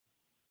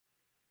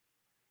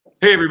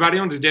Hey, everybody.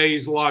 On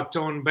today's Locked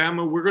On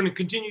Bama, we're going to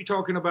continue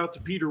talking about the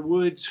Peter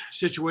Woods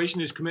situation,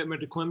 his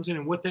commitment to Clemson,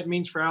 and what that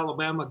means for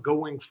Alabama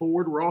going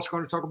forward. We're also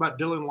going to talk about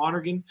Dylan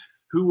Lonergan,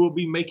 who will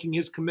be making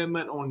his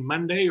commitment on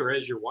Monday, or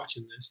as you're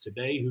watching this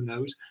today, who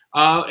knows.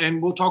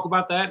 And we'll talk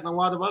about that and a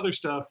lot of other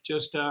stuff,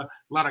 just a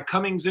lot of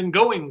comings and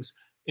goings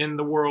in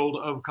the world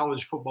of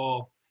college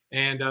football.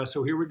 And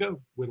so here we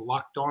go with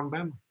Locked On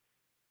Bama.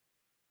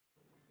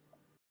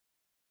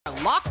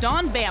 Locked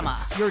On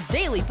Bama, your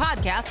daily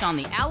podcast on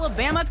the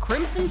Alabama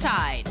Crimson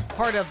Tide.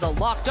 Part of the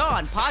Locked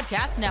On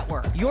Podcast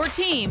Network, your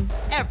team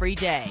every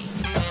day.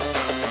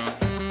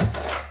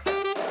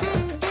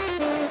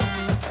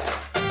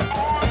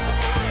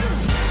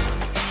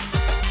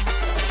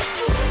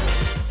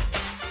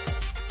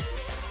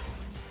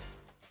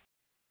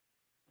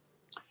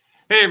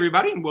 Hey,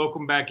 everybody, and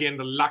welcome back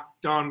into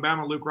Locked On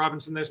Bama. Luke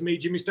Robinson, that's me.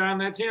 Jimmy Stein,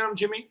 that's him.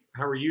 Jimmy,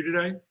 how are you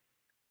today?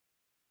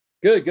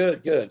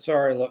 Good.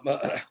 Sorry, look,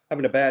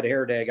 having a bad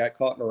hair day. I got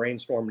caught in a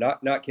rainstorm.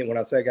 Not kidding. When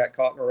I say I got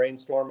caught in a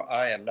rainstorm,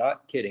 I am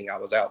not kidding. I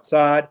was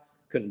outside,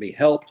 couldn't be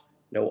helped,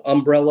 no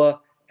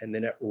umbrella, and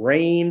then it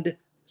rained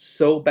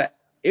so bad.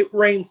 It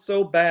rained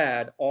so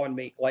bad on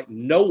me, like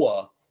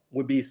Noah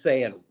would be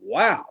saying,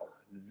 "Wow,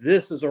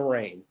 this is a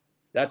rain."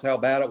 That's how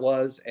bad it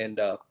was, and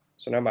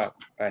so now my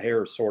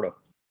hair is sort of.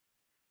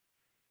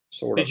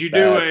 Did you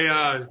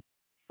bad. do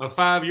a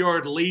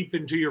 5-yard leap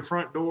into your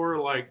front door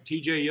like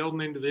TJ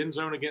Yeldon into the end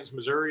zone against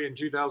Missouri in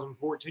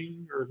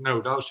 2014? Or no,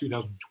 that was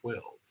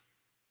 2012.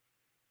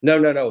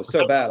 No.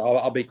 So bad.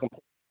 I'll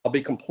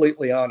be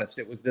completely honest.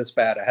 It was this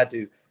bad. I had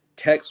to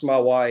text my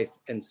wife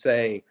and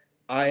say,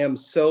 "I am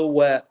so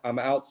wet. I'm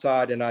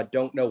outside and I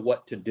don't know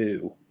what to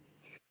do."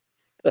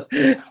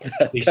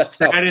 The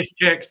saddest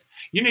text.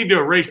 You need to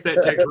erase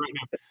that text right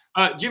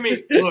now.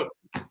 Jimmy, look.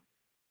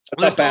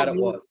 How bad it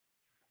was.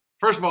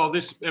 First of all,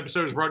 this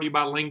episode is brought to you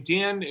by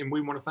LinkedIn, and we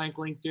want to thank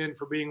LinkedIn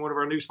for being one of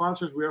our new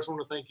sponsors. We also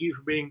want to thank you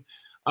for being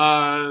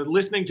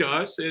listening to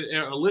us,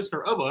 a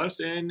listener of us,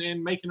 and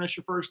making us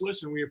your first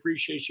listen. We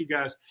appreciate you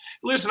guys.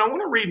 Listen, I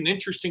want to read an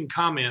interesting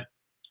comment.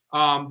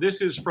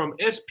 This is from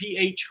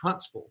SPH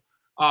Huntsville.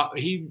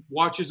 He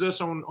watches us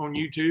on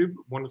YouTube.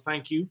 Want to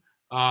thank you.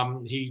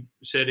 He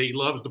said he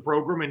loves the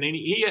program, and then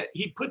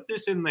he put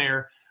this in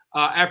there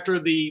after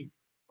the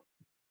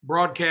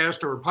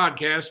broadcast or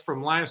podcast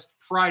from last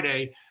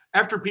Friday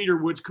after Peter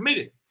Woods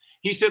committed.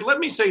 He said, "Let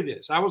me say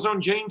this. I was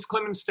on James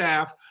Clemens'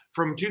 staff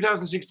from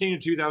 2016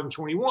 to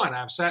 2021.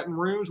 I've sat in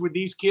rooms with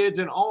these kids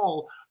and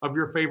all of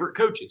your favorite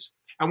coaches.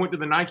 I went to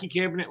the Nike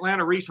camp in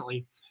Atlanta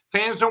recently.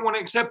 Fans don't want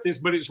to accept this,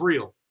 but it's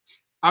real.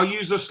 I'll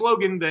use a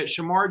slogan that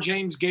Shamar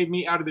James gave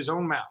me out of his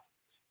own mouth.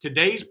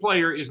 Today's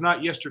player is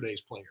not yesterday's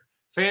player.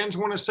 Fans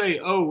want to say,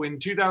 oh, in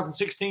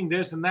 2016,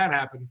 this and that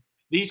happened.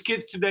 These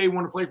kids today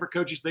want to play for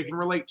coaches they can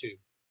relate to.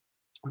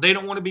 They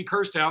don't want to be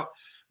cursed out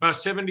by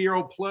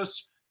 70-year-old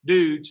plus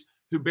dudes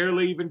who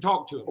barely even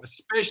talk to them,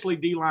 especially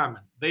D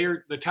linemen.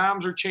 The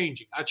times are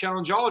changing. I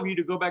challenge all of you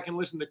to go back and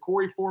listen to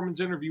Corey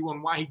Foreman's interview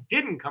on why he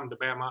didn't come to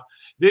Bama,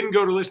 then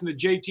go to listen to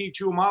JT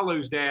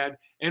Tuamalo's dad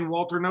and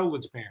Walter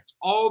Nolan's parents.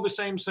 All the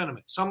same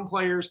sentiment. Some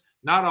players,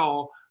 not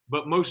all,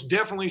 but most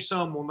definitely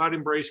some will not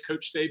embrace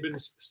Coach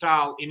Saban's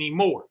style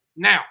anymore.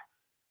 Now,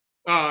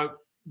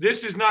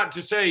 this is not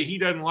to say he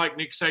doesn't like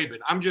Nick Saban.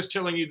 I'm just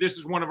telling you this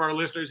is one of our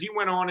listeners. He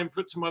went on and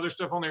put some other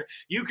stuff on there.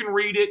 You can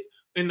read it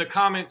in the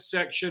comments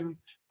section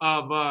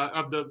of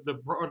the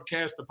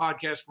broadcast, the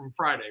podcast from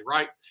Friday,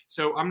 right?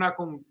 So I'm not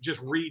going to just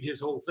read his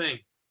whole thing.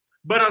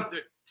 But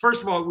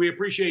first of all, we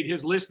appreciate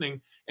his listening,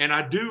 and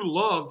I do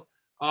love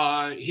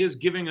his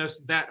giving us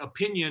that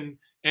opinion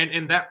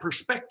and that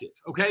perspective,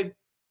 okay?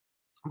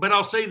 But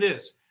I'll say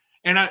this,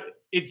 and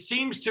it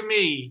seems to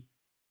me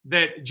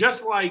that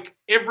just like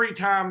every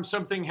time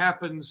something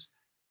happens,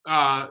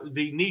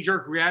 the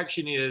knee-jerk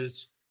reaction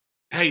is,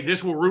 hey,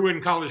 this will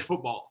ruin college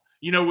football.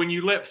 You know, when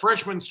you let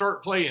freshmen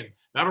start playing,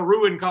 that'll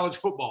ruin college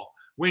football.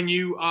 When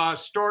you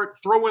start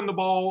throwing the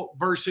ball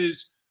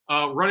versus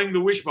running the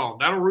wishbone,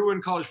 that'll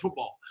ruin college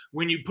football.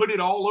 When you put it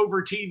all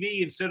over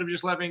TV instead of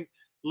just letting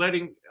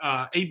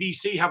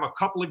ABC have a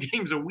couple of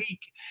games a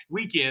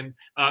weekend,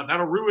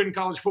 that'll ruin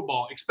college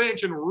football.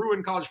 Expansion will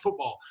ruin college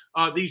football.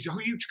 These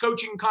huge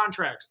coaching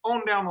contracts,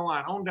 on down the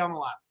line.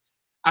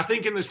 I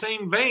think in the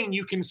same vein,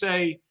 you can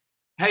say,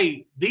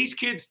 hey, these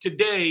kids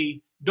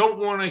today don't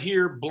want to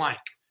hear blank.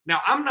 Now,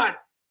 I'm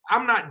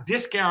not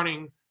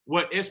discounting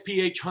what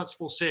SPH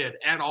Huntsville said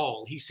at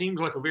all. He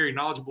seems like a very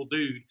knowledgeable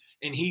dude,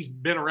 and he's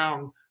been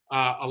around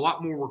a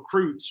lot more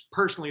recruits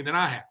personally than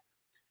I have.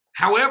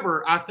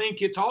 However, I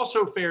think it's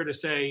also fair to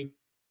say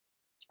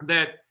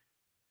that,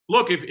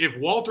 look, if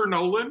Walter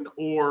Nolan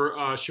or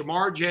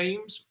Shamar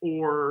James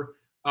or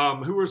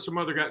who are some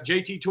other guys,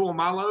 JT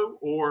Tuamalo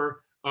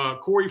or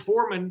Corey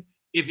Foreman,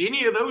 if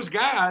any of those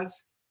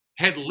guys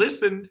had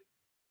listened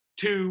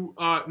to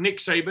Nick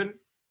Saban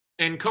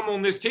and come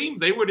on this team,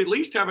 they would at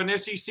least have an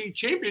SEC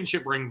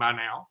championship ring by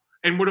now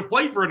and would have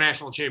played for a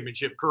national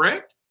championship,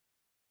 correct?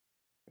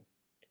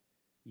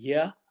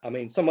 Yeah, I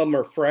mean, some of them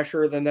are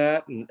fresher than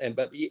that,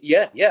 but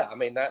yeah. I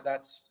mean,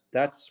 that's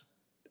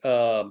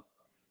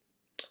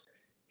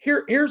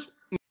Here's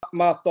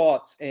my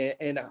thoughts,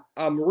 and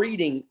I'm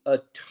reading a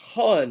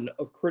ton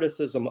of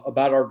criticism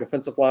about our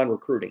defensive line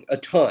recruiting, a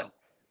ton.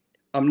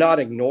 I'm not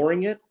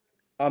ignoring it.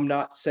 I'm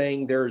not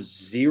saying there's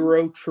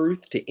zero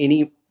truth to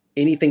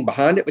anything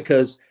behind it,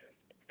 because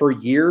for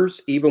years,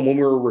 even when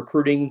we were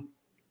recruiting,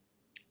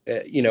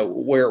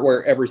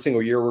 where every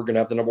single year we're going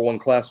to have the number one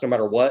class no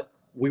matter what,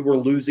 we were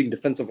losing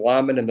defensive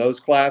linemen in those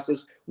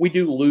classes. We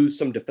do lose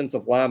some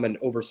defensive linemen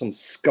over some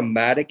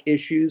schematic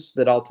issues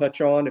that I'll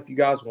touch on if you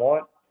guys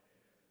want.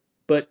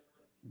 But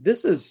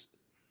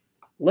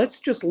let's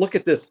just look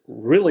at this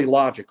really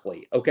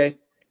logically, okay?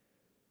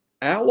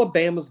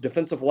 Alabama's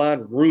defensive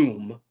line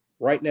room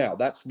right now,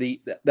 that's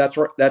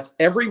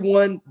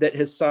everyone that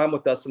has signed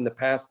with us in the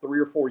past 3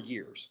 or 4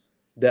 years.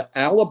 The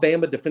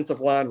Alabama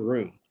defensive line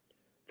room,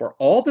 for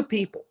all the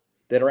people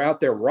that are out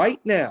there right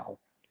now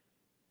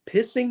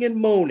pissing and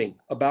moaning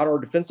about our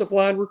defensive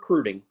line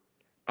recruiting,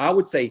 I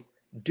would say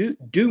do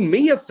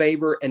me a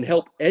favor and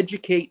help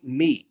educate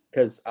me,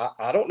 because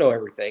I don't know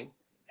everything.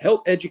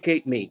 Help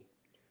educate me.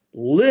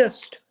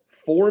 List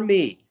for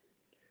me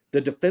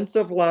the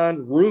defensive line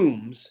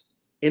rooms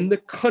in the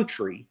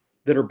country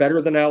that are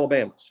better than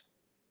Alabama's.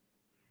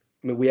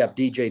 I mean, we have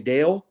DJ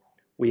Dale,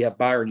 we have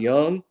Byron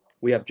Young,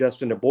 we have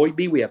Justin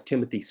Aboigbe, we have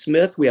Timothy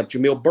Smith, we have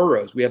Jamil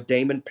Burrows, we have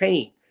Damon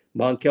Payne,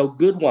 Monkel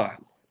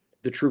Goodwine,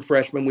 the true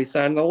freshman we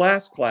signed in the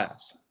last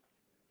class.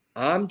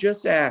 I'm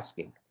just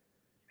asking,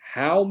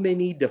 how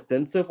many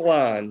defensive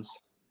lines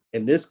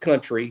in this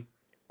country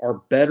are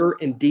better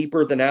and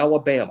deeper than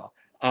Alabama?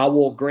 I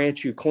will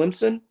grant you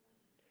Clemson.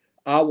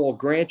 I will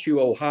grant you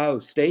Ohio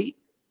State.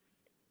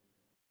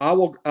 I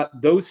will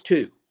those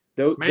two.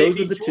 Those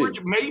are the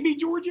Georgia, two. Maybe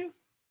Georgia?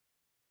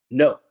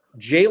 No.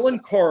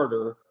 Jalen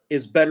Carter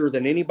is better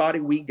than anybody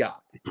we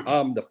got.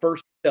 I'm the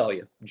first to tell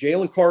you.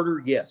 Jalen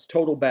Carter, yes,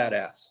 total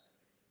badass.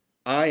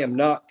 I am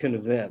not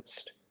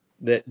convinced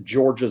that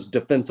Georgia's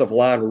defensive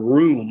line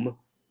room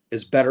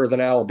is better than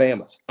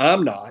Alabama's.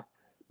 I'm not,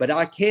 but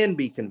I can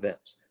be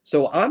convinced.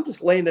 So I'm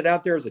just laying it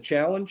out there as a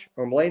challenge.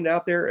 I'm laying it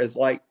out there as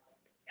like,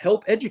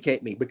 help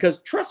educate me,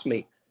 because trust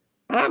me,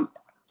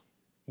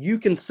 you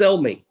can sell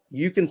me.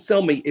 You can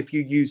sell me if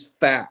you use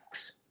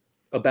facts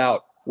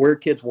about where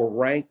kids were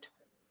ranked,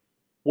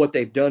 what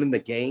they've done in the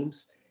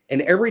games.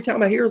 And every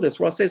time I hear this,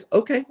 what I say is,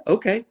 okay,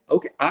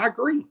 I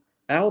agree.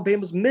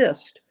 Alabama's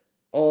missed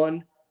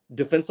on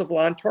defensive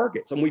line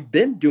targets, and we've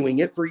been doing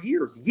it for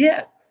years.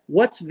 Yet,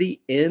 what's the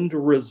end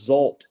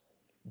result?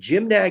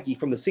 Jim Nagy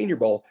from the Senior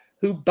Bowl,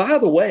 who, by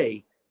the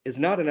way, is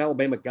not an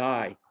Alabama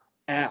guy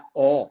at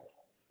all.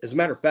 As a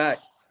matter of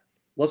fact,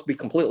 let's be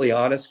completely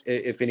honest,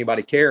 if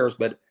anybody cares,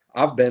 but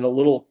I've been a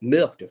little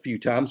miffed a few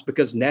times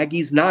because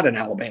Nagy's not an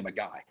Alabama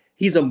guy.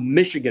 He's a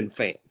Michigan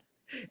fan,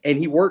 and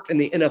he worked in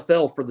the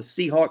NFL for the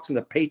Seahawks and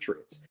the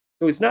Patriots.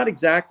 So he's not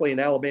exactly an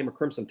Alabama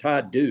Crimson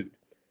Tide dude.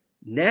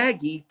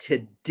 Nagy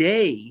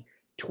today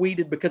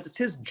tweeted, because it's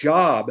his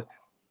job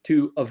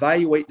to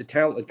evaluate the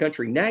talent of the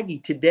country. Nagy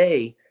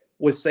today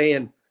was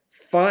saying,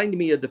 find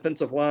me a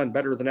defensive line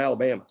better than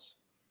Alabama's.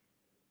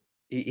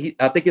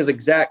 I think his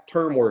exact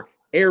term were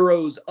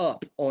arrows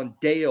up on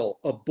Dale,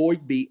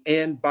 Aboigbe,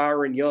 and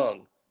Byron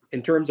Young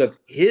in terms of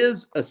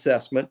his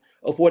assessment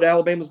of what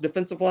Alabama's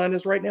defensive line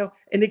is right now.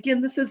 And again,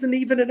 this isn't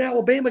even an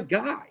Alabama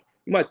guy.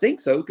 You might think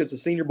so because the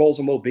Senior Bowl's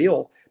in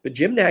Mobile, but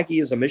Jim Nagy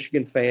is a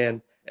Michigan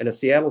fan and a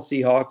Seattle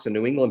Seahawks and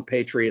New England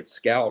Patriots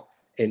scout,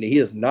 and he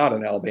is not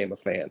an Alabama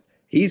fan.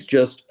 He's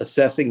just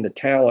assessing the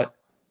talent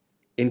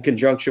in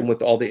conjunction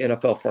with all the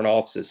NFL front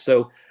offices.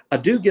 So I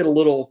do get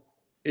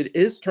it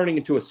is turning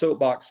into a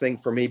soapbox thing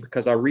for me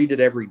because I read it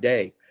every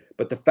day.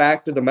 But the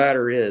fact of the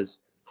matter is,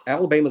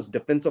 Alabama's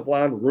defensive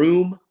line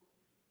room,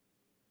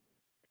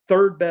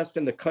 third best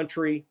in the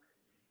country.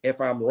 If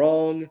I'm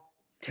wrong,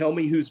 tell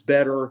me who's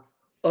better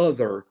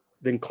other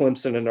than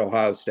Clemson and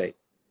Ohio State.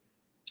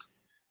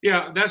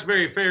 Yeah, that's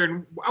very fair.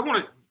 And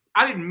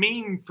I didn't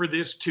mean for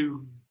this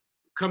to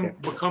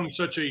become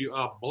such a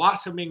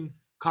blossoming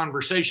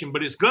conversation,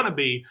 but it's going to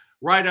be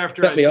right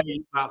after I tell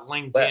you about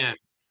LinkedIn.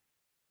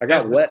 I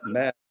got wet and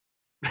mad.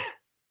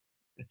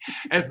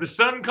 As the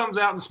sun comes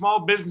out and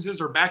small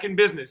businesses are back in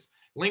business,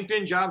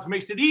 LinkedIn Jobs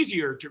makes it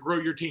easier to grow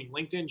your team.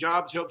 LinkedIn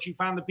Jobs helps you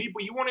find the people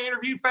you want to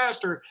interview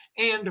faster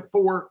and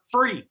for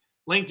free.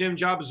 LinkedIn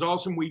Jobs is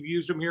awesome. We've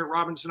used them here at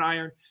Robinson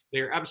Iron.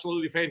 They're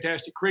absolutely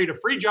fantastic. Create a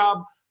free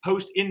job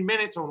post in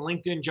minutes on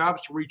LinkedIn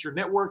Jobs to reach your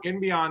network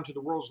and beyond to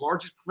the world's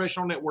largest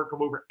professional network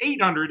of over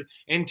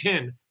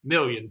 810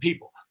 million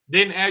people.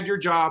 Then add your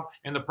job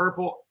and the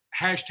purple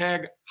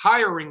hashtag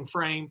hiring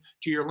frame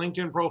to your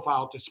LinkedIn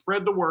profile to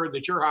spread the word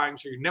that you're hiring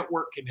so your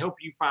network can help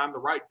you find the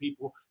right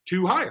people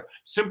to hire.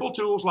 Simple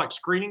tools like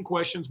screening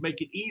questions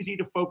make it easy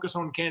to focus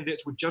on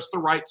candidates with just the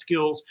right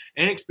skills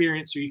and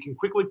experience so you can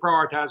quickly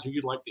prioritize who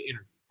you'd like to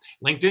interview.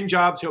 LinkedIn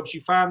Jobs helps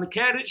you find the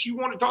candidates you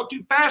want to talk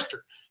to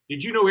faster.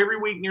 Did you know every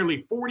week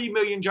nearly 40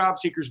 million job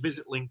seekers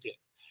visit LinkedIn?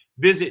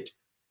 Visit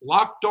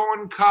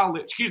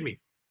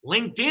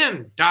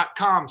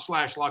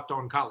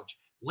LinkedIn.com/LockedOnCollege.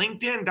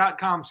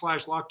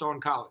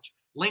 LinkedIn.com/LockedOnCollege.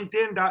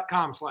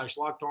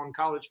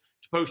 LinkedIn.com/LockedOnCollege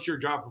to post your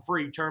job for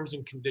free. Terms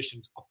and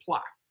conditions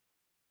apply.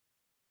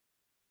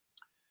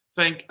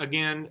 Thanks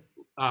again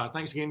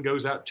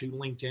goes out to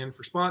LinkedIn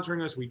for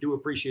sponsoring us. We do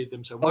appreciate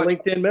them so much. I'm a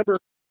LinkedIn member.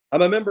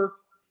 I'm a member.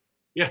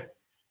 Yeah.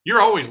 You're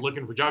always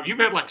looking for jobs. You've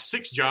had like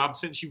 6 jobs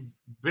since you've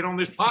been on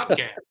this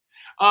podcast.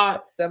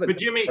 But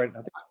Jimmy, 7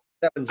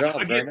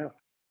 jobs again, right now.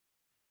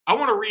 I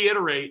want to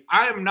reiterate,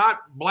 I am not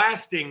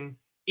blasting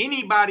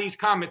anybody's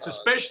comments,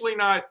 especially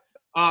not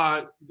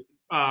SPH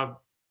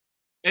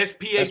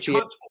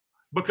Huntsville,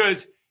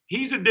 because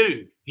he's a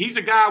dude. He's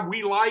a guy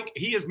we like.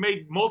 He has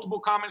made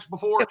multiple comments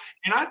before.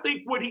 And I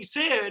think what he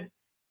said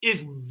is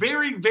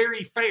very,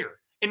 very fair.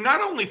 And not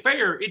only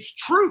fair, it's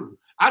true.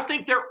 I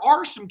think there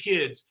are some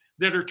kids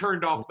that are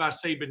turned off by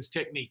Saban's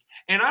technique.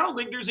 And I don't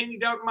think there's any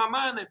doubt in my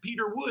mind that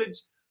Peter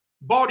Woods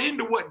bought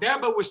into what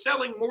Dabo was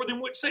selling more than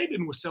what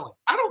Saban was selling.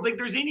 I don't think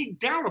there's any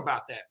doubt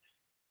about that.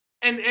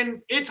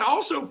 And it's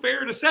also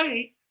fair to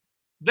say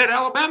that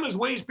Alabama's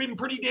way has been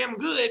pretty damn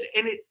good.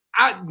 And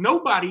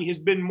nobody has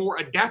been more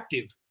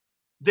adaptive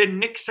than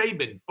Nick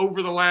Saban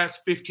over the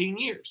last 15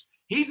 years.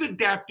 He's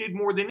adapted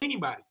more than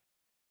anybody.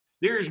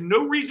 There is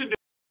no reason to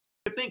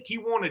think he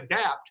won't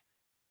adapt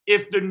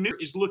if the new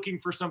is looking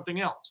for something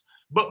else.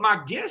 But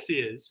my guess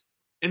is,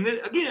 and then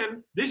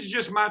again, this is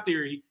just my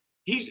theory,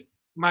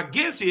 my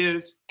guess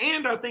is,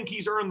 and I think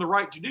he's earned the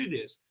right to do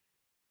this,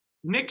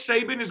 Nick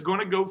Saban is going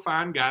to go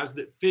find guys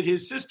that fit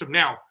his system.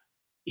 Now,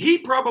 he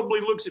probably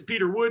looks at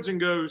Peter Woods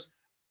and goes,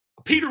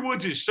 Peter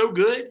Woods is so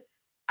good,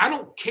 I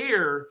don't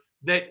care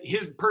that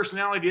his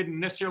personality didn't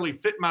necessarily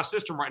fit my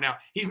system right now.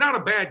 He's not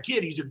a bad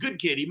kid. He's a good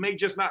kid. He may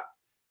just not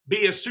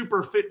be a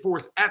super fit for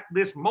us at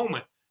this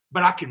moment,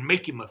 but I can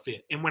make him a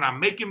fit. And when I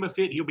make him a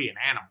fit, he'll be an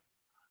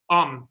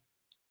animal.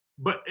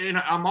 But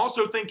I'm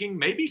also thinking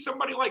maybe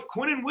somebody like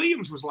Quinnen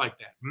Williams was like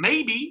that.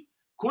 Maybe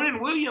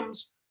Quinnen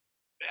Williams,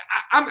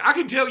 I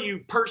can tell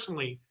you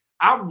personally,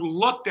 I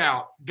lucked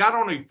out, got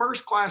on a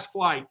first-class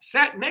flight,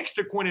 sat next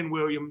to Quinnen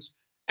Williams,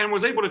 and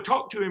was able to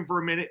talk to him for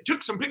a minute,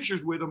 took some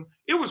pictures with him.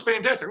 It was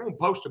fantastic. I'm going to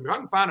post them. If I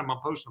can find them,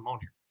 I'll post them on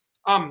here.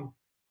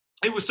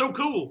 It was so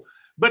cool.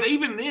 But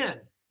even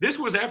then, this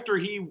was after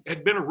he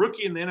had been a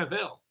rookie in the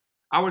NFL.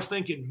 I was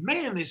thinking,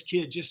 man, this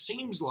kid just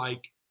seems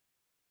like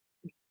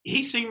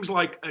he's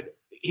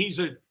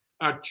a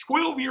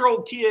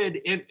 12-year-old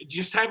kid and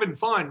just having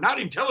fun,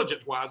 not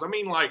intelligence-wise. I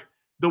mean, like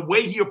the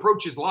way he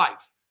approaches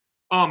life.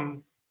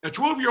 A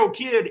 12-year-old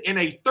kid in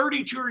a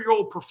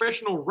 32-year-old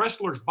professional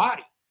wrestler's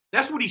body.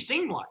 That's what he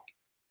seemed like.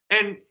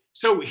 And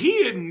so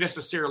he isn't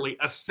necessarily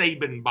a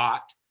Saban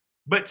bot,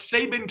 but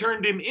Saban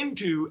turned him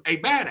into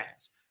a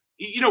badass.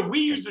 You know,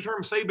 we use the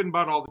term Saban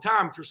bot all the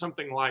time for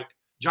something like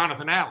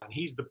Jonathan Allen.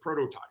 He's the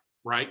prototype,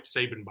 right?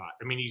 Saban bot.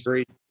 I mean, he's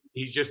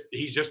just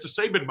a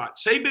Saban bot.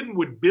 Saban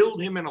would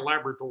build him in a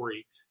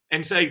laboratory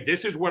and say,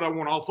 this is what I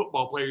want all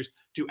football players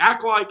to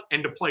act like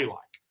and to play like.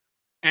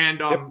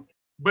 And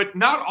but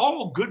not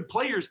all good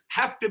players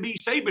have to be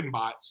Saban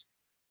bots,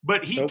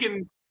 but he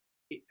can.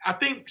 I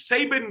think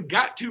Saban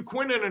got to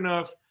Quinnen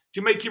enough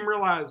to make him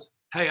realize,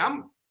 hey,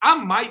 I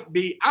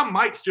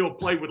might still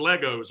play with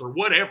Legos or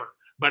whatever,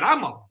 but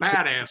I'm a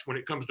badass when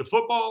it comes to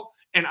football,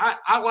 and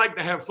I like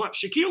to have fun.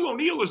 Shaquille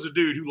O'Neal is a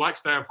dude who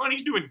likes to have fun.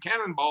 He's doing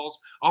cannonballs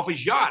off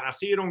his yacht. I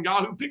see it on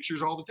Yahoo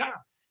Pictures all the time.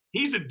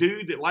 He's a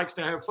dude that likes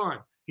to have fun.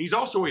 He's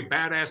also a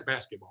badass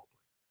basketball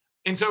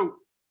player. And so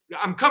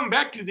I'm coming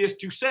back to this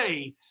to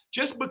say,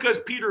 just because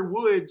Peter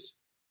Woods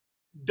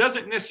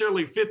doesn't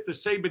necessarily fit the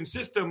Saban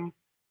system,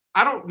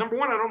 number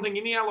one, I don't think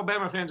any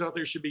Alabama fans out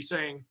there should be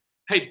saying,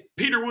 hey,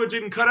 Peter Woods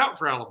isn't cut out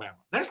for Alabama.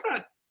 That's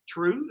not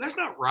true. That's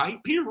not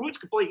right. Peter Woods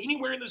could play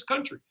anywhere in this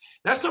country.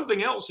 That's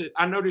something else that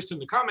I noticed in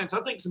the comments.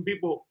 I think some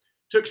people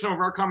took some of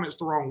our comments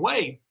the wrong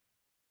way,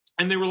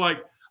 and they were like,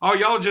 oh,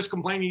 y'all are just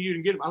complaining you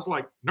didn't get him. I was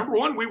like, number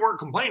one, we weren't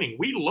complaining.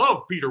 We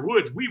love Peter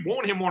Woods. We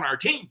want him on our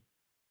team.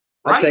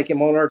 Right? I'd take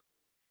him on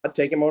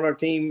our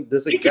team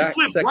this he exact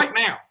can flip second. Right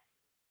now.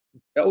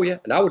 Oh, yeah.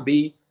 And I would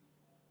be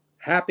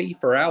happy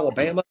for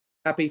Alabama,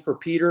 happy for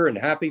Peter, and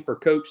happy for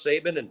Coach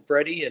Saban and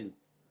Freddie. And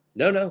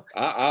no,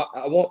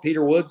 I want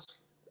Peter Woods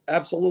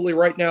absolutely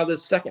right now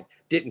this second.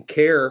 Didn't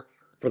care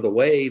for the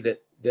way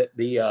that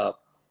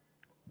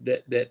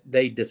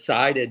they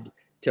decided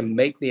to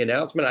make the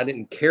announcement. I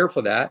didn't care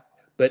for that,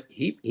 but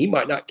he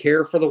might not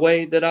care for the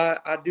way that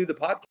I do the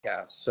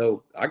podcast.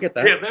 So I get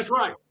that. Yeah, that's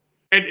right.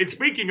 And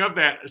speaking of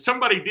that,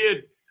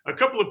 a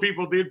couple of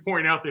people did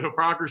point out the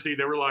hypocrisy.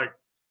 They were like,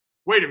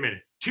 wait a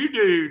minute, 2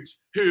 dudes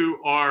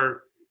who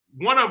are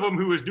one of them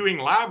who is doing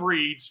live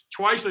reads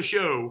twice a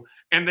show,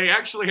 and they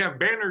actually have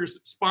banners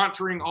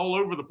sponsoring all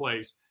over the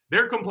place.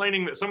 They're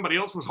complaining that somebody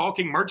else was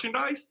hawking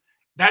merchandise.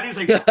 That is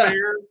a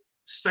fair,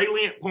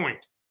 salient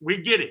point.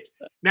 We get it.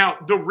 Now,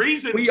 the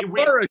reason we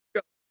are a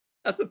show.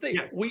 That's the thing.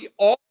 Yeah. We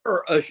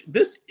are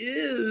this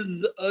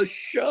is a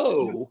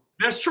show.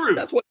 That's true.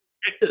 That's what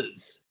it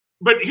is.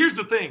 But here's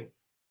the thing.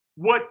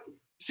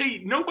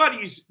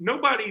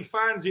 Nobody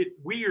finds it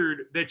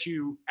weird that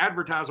you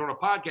advertise on a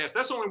podcast.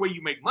 That's the only way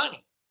you make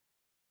money.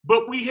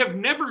 but we have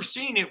never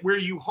seen it where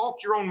you hawk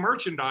your own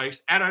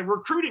merchandise at a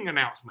recruiting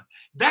announcement.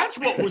 That's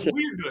what was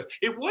weird to us.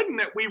 It wasn't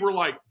that we were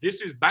like,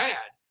 this is bad.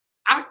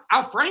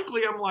 I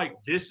frankly, I'm like,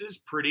 this is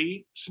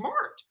pretty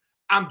smart.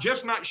 I'm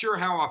just not sure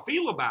how I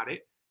feel about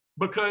it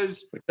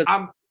because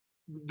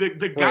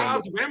the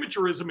guise of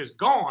amateurism is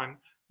gone,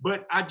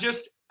 but I'm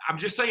just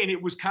saying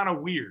it was kind of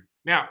weird.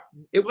 Now,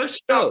 let's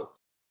stop.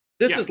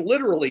 This is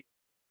literally,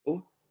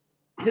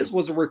 this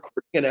was a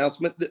recruiting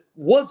announcement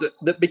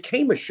that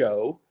became a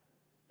show,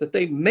 that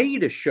they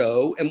made a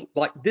show, and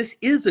like, this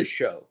is a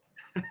show.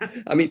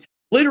 I mean,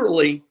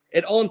 literally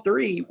at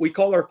On3, we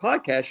call our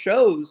podcast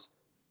shows.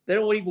 They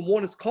don't even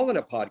want us calling it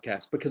a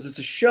podcast because it's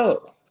a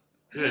show.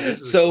 Yeah,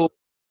 so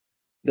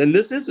then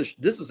this is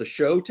a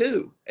show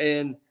too.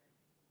 And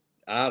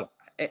I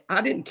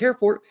didn't care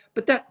for it,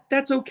 but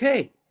that's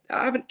okay.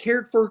 I haven't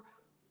cared for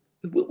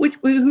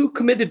who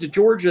committed to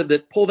Georgia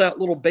that pulled out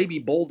little baby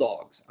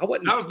bulldogs. That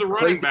was the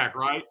running back,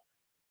 right?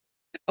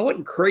 I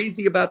wasn't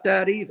crazy about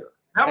that either.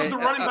 That was the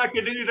running back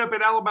that ended up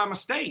at Alabama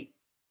State.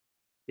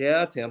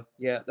 Yeah, that's him.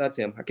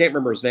 I can't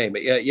remember his name,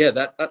 but yeah,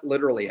 that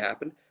literally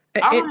happened.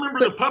 I remember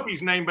the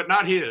puppy's name, but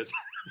not his.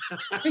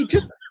 Hey,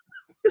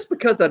 just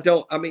because I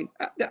don't, I mean,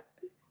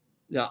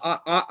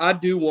 I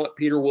do want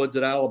Peter Woods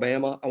at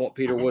Alabama. I want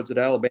Peter Woods at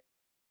Alabama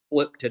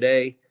flip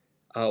today.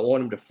 I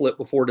want him to flip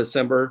before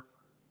December.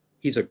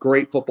 He's a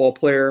great football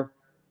player.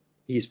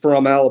 He's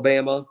from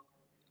Alabama.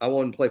 I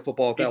want him to play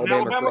football with Alabama.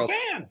 He's an Alabama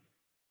fan.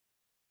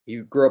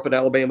 You grew up an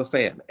Alabama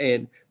fan.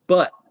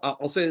 But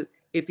I'll say,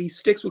 if he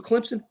sticks with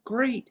Clemson,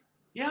 great.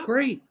 Yeah.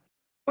 Great.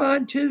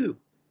 Fine too.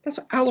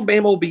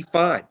 Alabama will be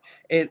fine.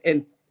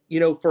 And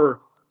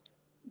for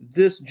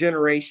this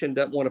generation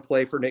doesn't want to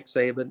play for Nick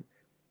Saban.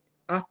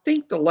 I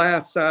think the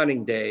last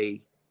signing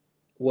day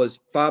was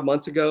 5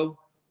 months ago,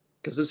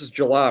 because this is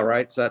July,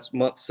 right? So that's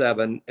month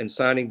 7, and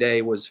signing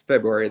day was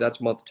February. That's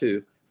month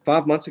 2.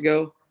 5 months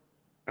ago,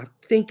 I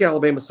think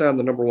Alabama signed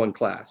the number 1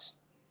 class.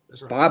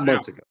 That's right. 5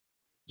 months ago.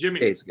 Jimmy,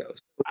 days ago.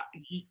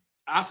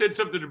 I said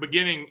something at the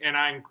beginning, and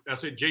I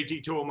said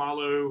JT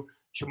Tuimalu,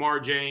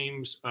 Shamar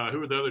James.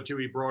 Who are the other two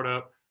he brought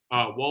up?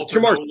 Walter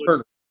Shamar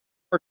Nolan.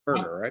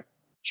 Turner, right?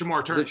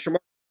 Shamar Turner. Is it Shamar?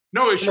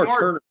 No, it's Shamar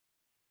Turner.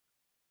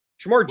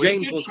 Shamar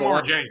James was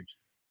Shamar James.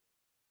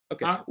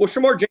 Okay. Well,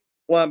 Shamar James,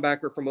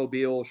 linebacker from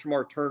Mobile.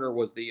 Shamar Turner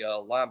was the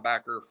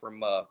linebacker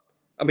from,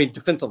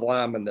 defensive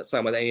lineman that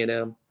signed with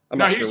A&M.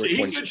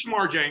 He said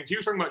Shamar James. He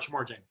was talking about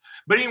Shamar James.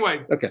 But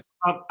anyway, okay.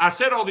 I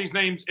said all these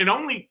names, and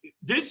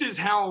this is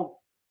how,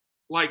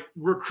 like,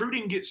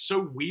 recruiting gets so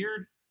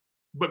weird.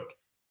 But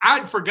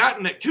I'd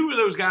forgotten that 2 of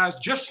those guys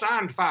just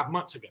signed 5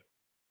 months ago.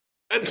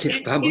 It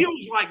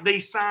feels like they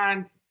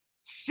signed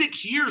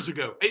 6 years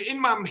ago.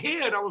 In my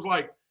head, I was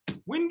like,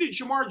 when did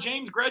Shamar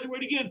James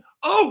graduate again?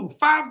 Oh,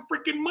 5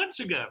 freaking months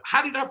ago.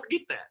 How did I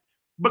forget that?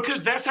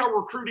 Because that's how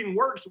recruiting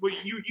works.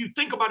 You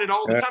think about it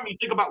all the time. You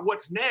think about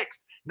what's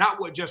next, not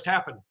what just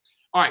happened.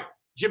 All right,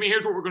 Jimmy,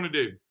 here's what we're going to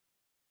do.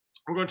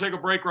 We're going to take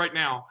a break right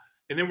now,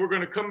 and then we're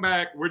going to come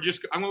back. I'm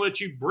going to let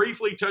you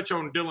briefly touch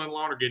on Dylan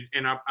Lonergan,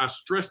 and I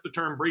stress the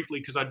term briefly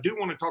because I do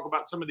want to talk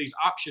about some of these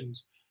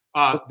options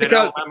that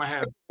Alabama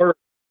has.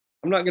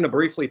 I'm not going to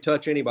briefly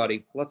touch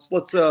anybody. Let's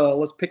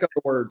pick up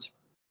the words.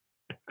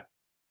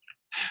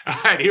 All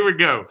right, here we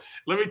go.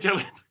 Let me tell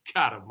you,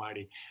 God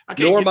Almighty, I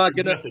can't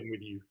do nothing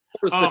with you.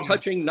 The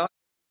touching, not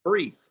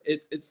brief.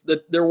 It's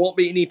there won't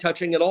be any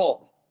touching at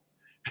all.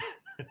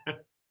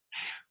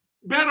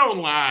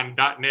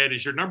 BetOnline.net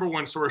is your number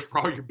 1 source for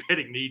all your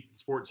betting needs and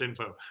sports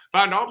info.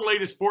 Find all the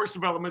latest sports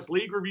developments,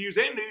 league reviews,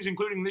 and news,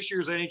 including this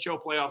year's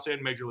NHL playoffs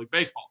and Major League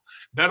Baseball.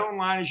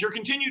 BetOnline is your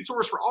continued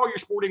source for all your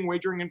sporting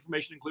wagering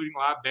information, including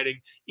live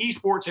betting,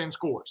 esports, and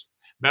scores.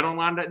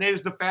 BetOnline.net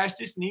is the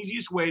fastest and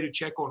easiest way to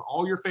check on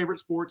all your favorite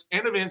sports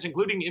and events,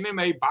 including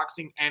MMA,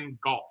 boxing, and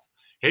golf.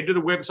 Head to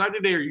the website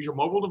today or use your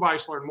mobile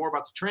device to learn more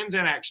about the trends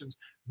and actions.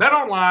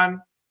 BetOnline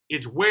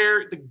is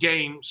where the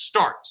game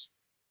starts.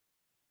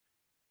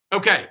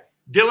 Okay,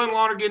 Dylan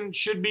Lonergan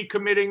should be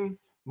committing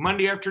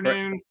Monday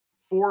afternoon,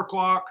 4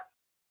 o'clock.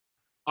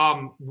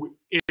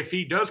 If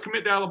he does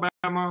commit to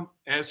Alabama,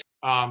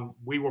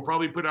 we will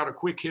probably put out a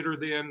quick hitter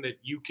then that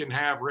you can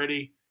have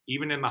ready,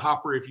 even in the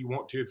hopper if you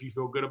want to, if you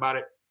feel good about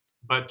it.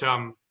 But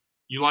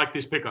you like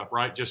this pickup,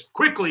 right? Just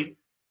quickly.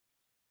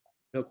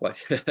 No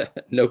question.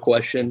 No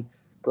question.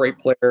 Great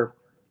player.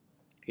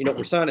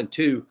 We're signing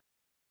 2.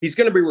 He's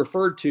going to be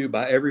referred to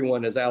by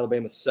everyone as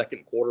Alabama's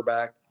second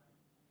quarterback.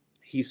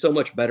 He's so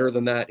much better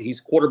than that. He's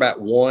quarterback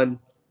 1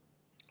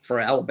 for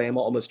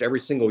Alabama almost every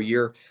single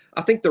year.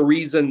 I think the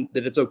reason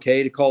that it's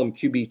okay to call him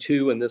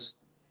QB2 in this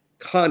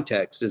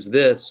context is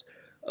this.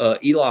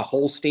 Eli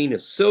Holstein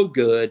is so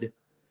good.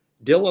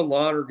 Dylan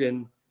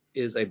Lonergan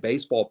is a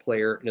baseball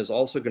player and is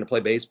also going to play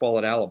baseball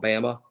at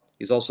Alabama.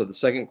 He's also the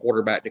second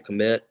quarterback to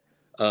commit.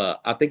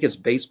 I think his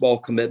baseball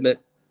commitment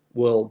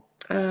will,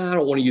 I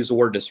don't want to use the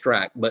word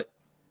distract, but,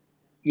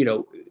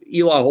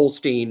 Eli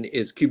Holstein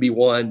is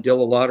QB1,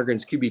 Dylan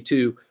Lonergan's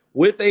QB2,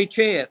 with a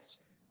chance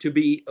to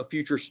be a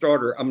future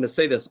starter. I'm going to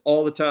say this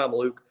all the time,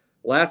 Luke.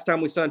 Last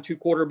time we signed 2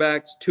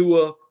 quarterbacks,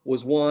 Tua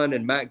was 1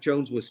 and Mac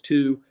Jones was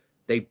 2.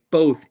 They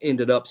both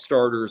ended up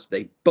starters.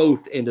 They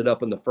both ended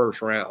up in the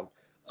first round.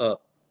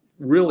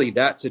 Really,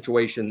 that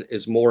situation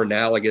is more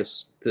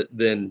analogous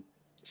than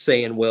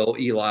saying, well,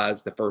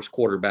 Eli's the first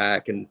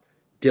quarterback and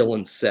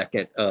Dylan's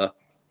second.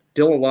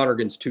 Dylan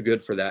Lonergan's too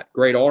good for that.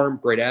 Great arm,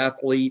 great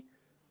athlete,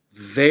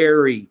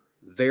 very,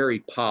 very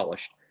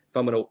polished. If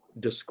I'm going to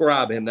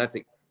describe him, that's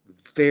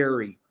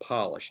very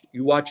polished.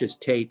 You watch his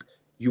tape,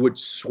 you would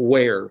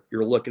swear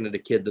you're looking at a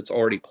kid that's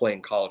already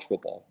playing college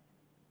football.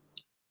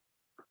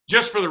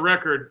 Just for the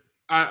record,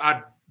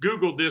 I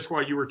Googled this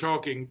while you were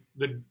talking.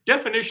 The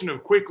definition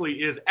of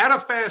quickly is at a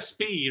fast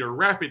speed or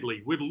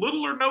rapidly with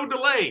little or no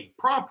delay,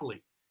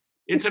 promptly.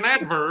 It's an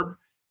adverb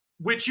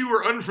which you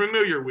were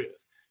unfamiliar with.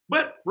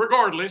 But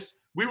regardless,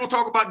 we will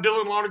talk about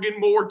Dylan Lonergan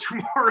more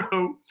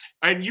tomorrow,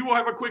 and you will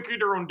have a quick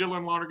hitter on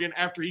Dylan Lonergan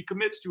after he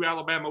commits to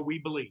Alabama, we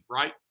believe,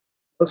 right?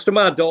 Most of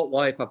my adult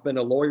life, I've been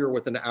a lawyer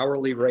with an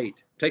hourly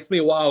rate. Takes me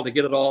a while to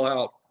get it all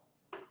out.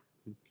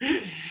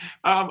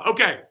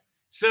 Okay,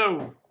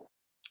 so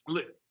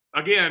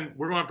again,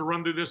 we're going to have to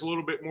run through this a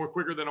little bit more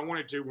quicker than I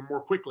wanted to, or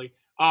more quickly.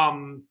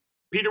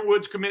 Peter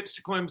Woods commits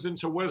to Clemson,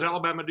 so what does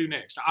Alabama do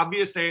next?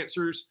 Obvious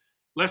answers.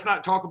 Let's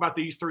not talk about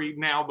these 3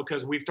 now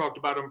because we've talked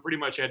about them pretty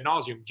much ad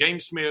nauseum.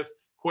 James Smith,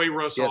 Quay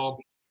Russell,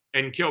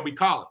 and Kelby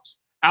Collins.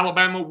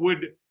 Alabama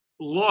would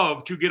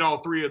love to get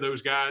all 3 of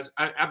those guys.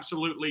 I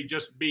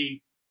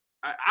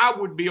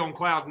would be on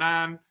cloud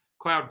 9,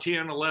 cloud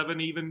 10, 11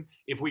 even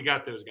if we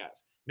got those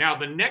guys. Now,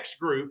 the next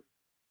group,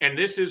 and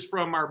this is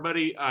from our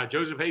buddy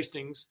Joseph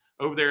Hastings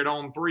over there at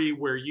On 3,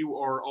 where you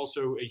are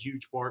also a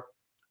huge part.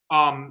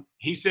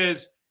 He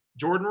says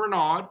Jordan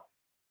Renaud.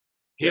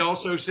 He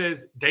also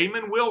says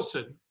Damon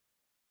Wilson,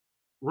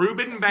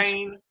 Ruben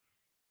Bain,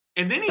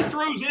 and then he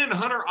throws in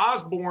Hunter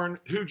Osborne,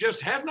 who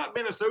just has not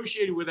been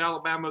associated with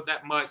Alabama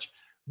that much.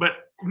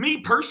 But me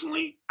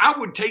personally, I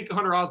would take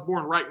Hunter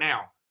Osborne right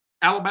now.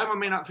 Alabama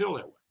may not feel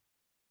that way.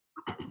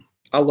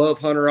 I love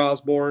Hunter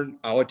Osborne.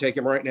 I would take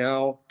him right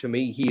now. To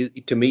me,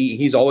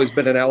 he's always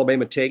been an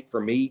Alabama take for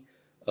me,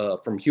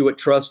 from Hewitt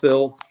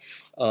Trussville.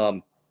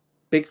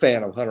 Big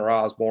fan of Hunter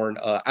Osborne.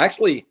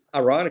 Actually,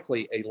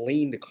 ironically, a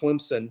lean to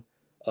Clemson.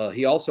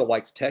 He also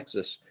likes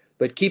Texas.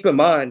 But keep in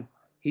mind,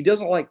 he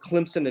doesn't like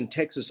Clemson and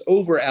Texas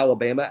over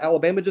Alabama.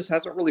 Alabama just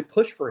hasn't really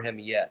pushed for him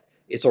yet.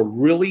 It's a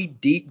really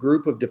deep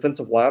group of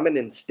defensive linemen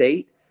in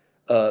state.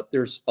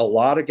 There's a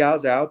lot of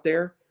guys out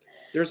there.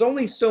 There's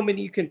only so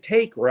many you can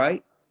take,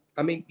 right?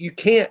 I mean, you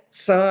can't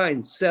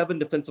sign 7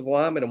 defensive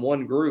linemen in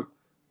one group.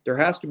 There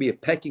has to be a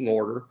pecking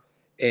order.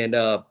 And,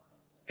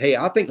 hey,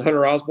 I think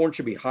Hunter Osborne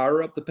should be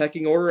higher up the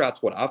pecking order.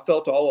 That's what I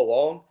felt all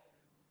along.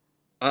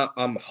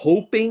 I'm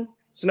hoping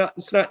it's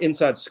not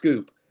inside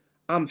scoop.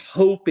 I'm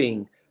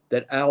hoping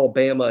that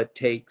Alabama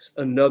takes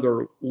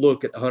another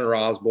look at Hunter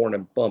Osborne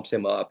and bumps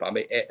him up. I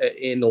mean,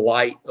 in the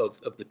light of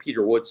the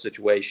Peter Woods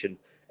situation.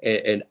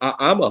 And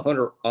I'm a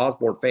Hunter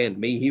Osborne fan. To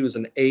me, he was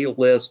an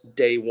A-list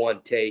day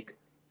 1 take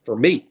for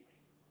me.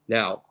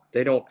 Now,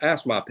 they don't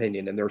ask my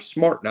opinion, and they're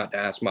smart not to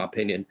ask my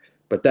opinion,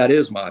 but that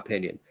is my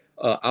opinion.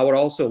 I would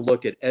also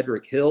look at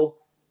Edric Hill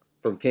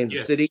from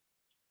Kansas City.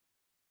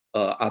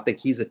 I think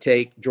he's a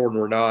take. Jordan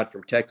Renaud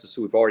from Texas,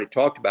 who we've already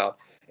talked about.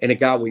 And a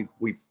guy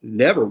we've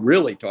never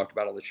really talked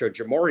about on the show,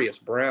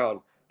 Jamarius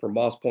Brown from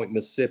Moss Point,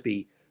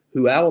 Mississippi,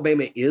 who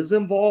Alabama is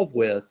involved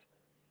with,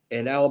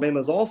 and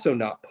Alabama's also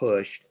not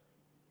pushed.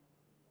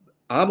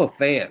 I'm a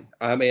fan.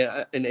 I mean,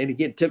 and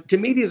again, to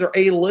me, these are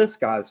A-list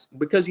guys.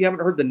 Because you haven't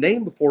heard the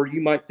name before,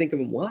 you might think of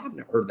them, well, I've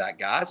never heard that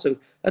guy, so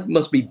that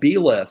must be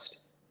B-list.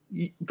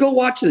 Go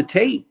watch the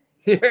tape.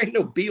 There ain't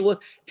no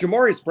B-list.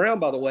 Jamarius Brown,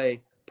 by the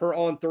way, per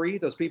On 3,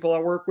 those people I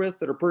work with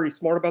that are pretty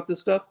smart about this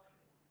stuff,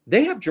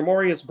 they have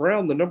Jamarius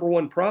Brown, the number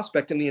 1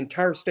 prospect in the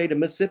entire state of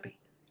Mississippi.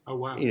 Oh,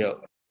 wow. You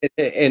know,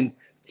 and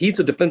he's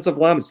a defensive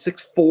lineman,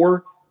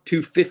 6'4",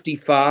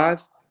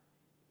 255,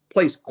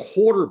 plays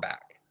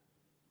quarterback,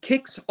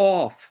 kicks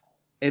off,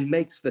 and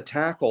makes the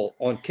tackle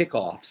on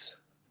kickoffs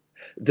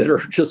that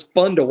are just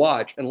fun to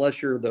watch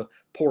unless you're the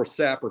poor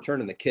sap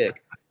returning the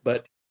kick.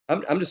 But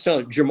I'm just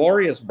telling you,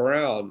 Jamarius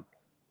Brown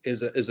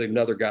is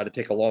another guy to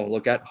take a long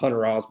look at.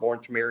 Hunter Osborne,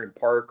 Tamarian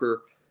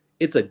Parker.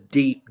 It's a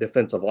deep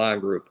defensive line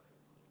group.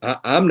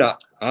 I'm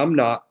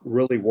not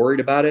really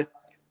worried about it,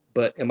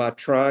 but am I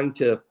trying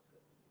to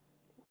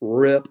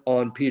rip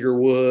on Peter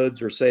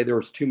Woods or say there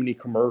was too many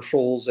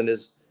commercials? And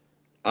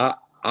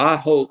I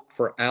hope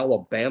for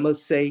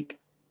Alabama's sake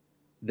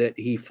that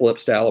he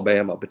flips to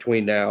Alabama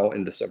between now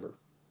and December.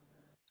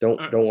 Don't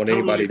want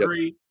anybody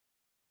to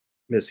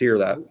mishear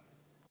that.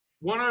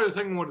 One other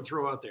thing I want to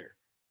throw out there.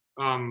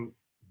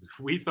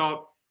 We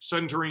thought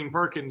Suntarine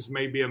Perkins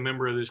may be a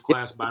member of this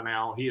class by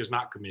now. He is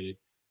not committed.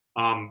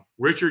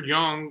 Richard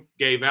Young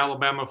gave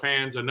Alabama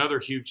fans another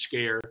huge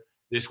scare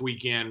this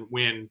weekend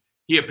when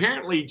he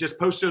apparently just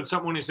posted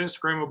something on his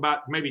Instagram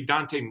about maybe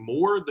Dante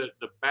Moore, the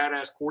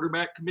badass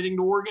quarterback, committing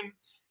to Oregon.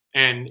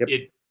 And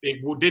it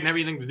didn't have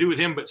anything to do with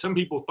him, but some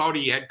people thought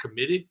he had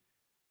committed.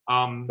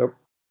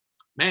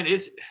 Man,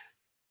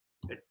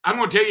 I'm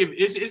going to tell you,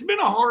 it's been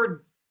a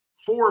hard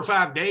 4 or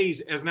 5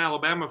 days as an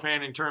Alabama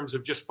fan in terms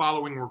of just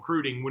following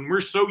recruiting. When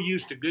we're so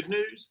used to good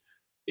news,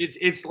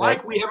 it's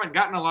like we haven't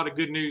gotten a lot of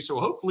good news. So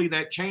hopefully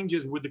that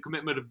changes with the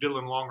commitment of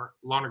Dylan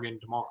Lonergan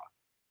tomorrow.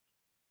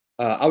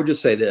 I would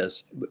just say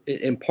this,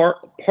 and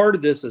part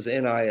of this is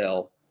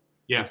NIL.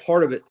 Yeah.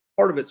 Part of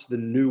it's the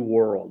new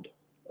world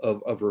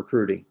of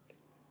recruiting.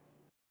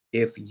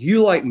 If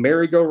you like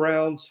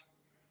merry-go-rounds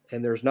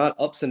and there's not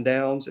ups and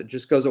downs, it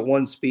just goes at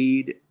one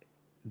speed,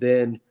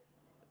 then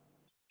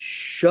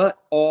shut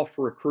off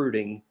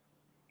recruiting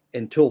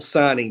until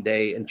signing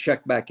day and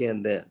check back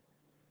in then.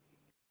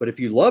 But if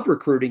you love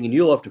recruiting and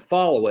you love to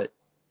follow it,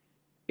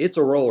 it's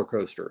a roller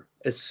coaster,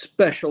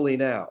 especially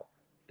now.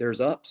 There's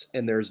ups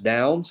and there's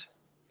downs.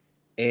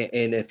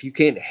 And if you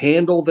can't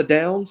handle the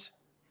downs,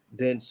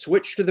 then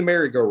switch to the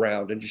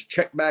merry-go-round and just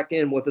check back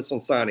in with us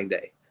on signing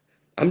day.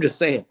 I'm just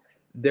saying,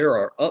 there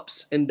are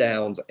ups and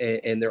downs,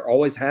 and there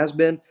always has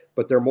been,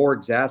 but they're more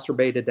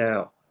exacerbated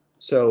now.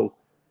 So,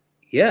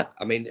 yeah,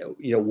 I mean,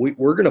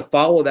 we're going to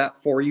follow that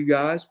for you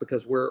guys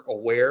because we're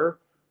aware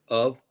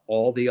of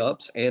all the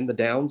ups and the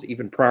downs,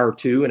 even prior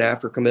to and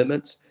after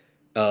commitments.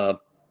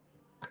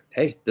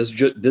 Hey, this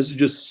is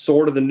just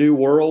sort of the new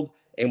world.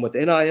 And with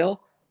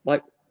NIL,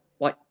 like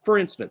for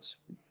instance,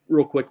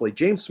 real quickly,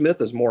 James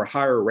Smith is more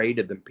higher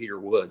rated than Peter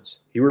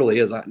Woods. He really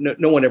is.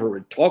 No one ever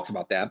really talks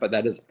about that, but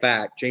that is a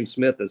fact. James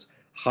Smith is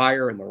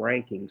higher in the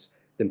rankings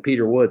than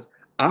Peter Woods.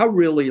 I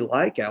really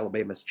like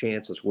Alabama's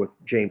chances with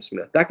James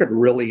Smith. That could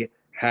really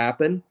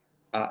happen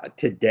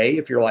today.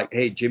 If you're like,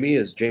 hey, Jimmy,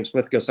 is James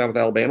Smith going to sign with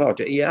Alabama?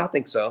 Yeah, I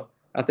think so.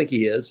 I think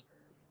he is.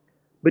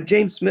 But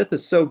James Smith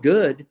is so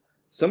good,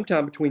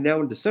 sometime between now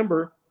and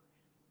December,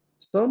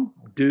 some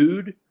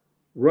dude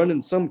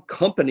running some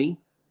company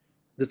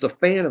that's a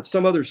fan of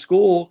some other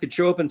school could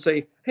show up and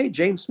say, hey,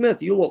 James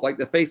Smith, you look like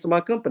the face of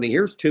my company.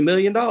 Here's $2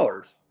 million.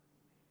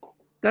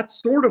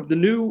 That's sort of the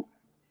new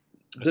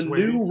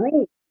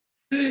rule.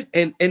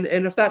 And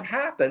if that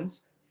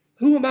happens,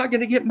 who am I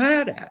going to get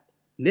mad at?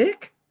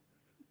 Nick?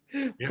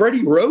 Yeah.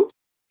 Freddie Roach?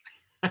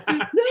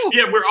 No.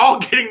 Yeah, we're all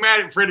getting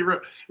mad at Freddie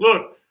Roach.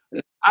 Look,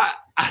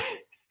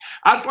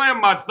 I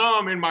slammed my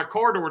thumb in my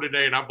car door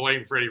today, and I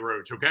blame Freddie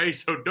Roach, okay?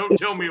 So don't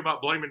tell me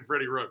about blaming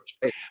Freddie Roach.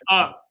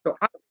 So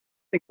I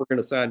think we're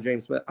going to sign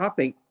James Smith. I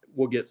think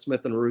we'll get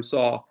Smith and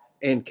Russaw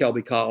and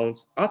Kelby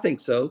Collins. I think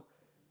so.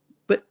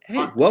 But,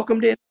 hey,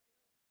 welcome to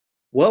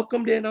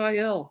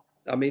NIL.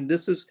 I mean,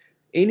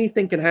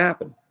 anything can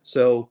happen.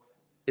 So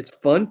it's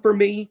fun for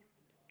me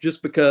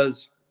just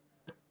because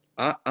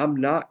I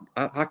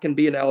can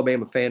be an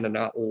Alabama fan and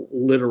not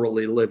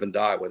literally live and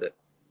die with it.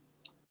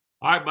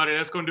 All right, buddy,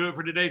 that's going to do it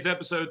for today's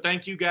episode.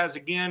 Thank you guys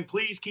again.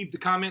 Please keep the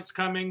comments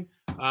coming.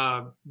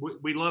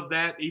 We love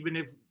that. Even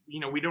if,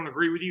 we don't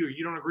agree with you or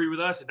you don't agree with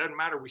us, it doesn't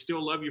matter. We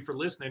still love you for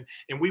listening,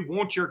 and we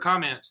want your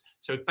comments.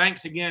 So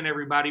thanks again,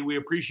 everybody. We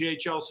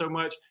appreciate y'all so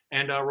much,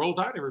 and roll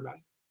tide,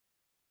 everybody.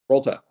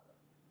 Roll tide.